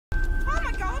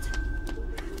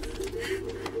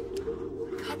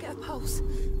pulse.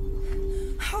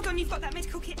 Hold on, you've got that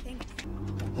medical kit thing.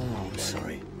 Oh, I'm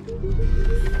sorry.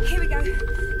 Here we go.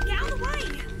 Get out of the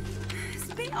way.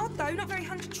 It's a bit odd, though. Not very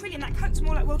 100 trillion. That coat's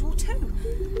more like World War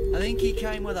II. I think he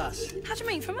came with us. How do you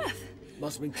mean, from Earth?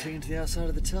 Must have been clinging to the outside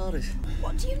of the TARDIS.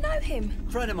 What, do you know him?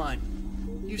 Friend of mine.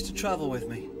 Used to travel with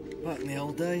me. Back in the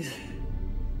old days.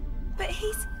 But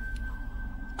he's...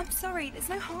 I'm sorry, there's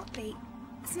no heartbeat.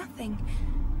 There's nothing.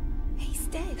 He's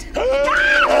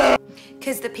dead.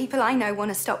 Because the people I know want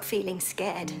to stop feeling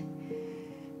scared.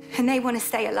 And they want to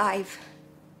stay alive.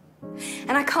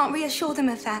 And I can't reassure them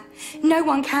of that. No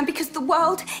one can, because the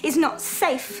world is not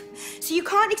safe. So you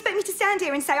can't expect me to stand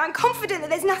here and say I'm confident that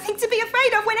there's nothing to be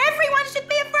afraid of when everyone should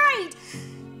be afraid.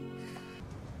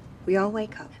 We all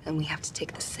wake up and we have to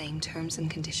take the same terms and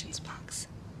conditions box.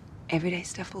 Everyday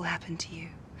stuff will happen to you.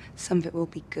 Some of it will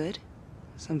be good,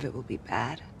 some of it will be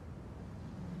bad.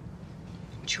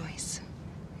 Choice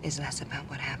is less about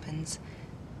what happens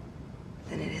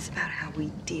than it is about how we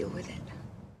deal with it.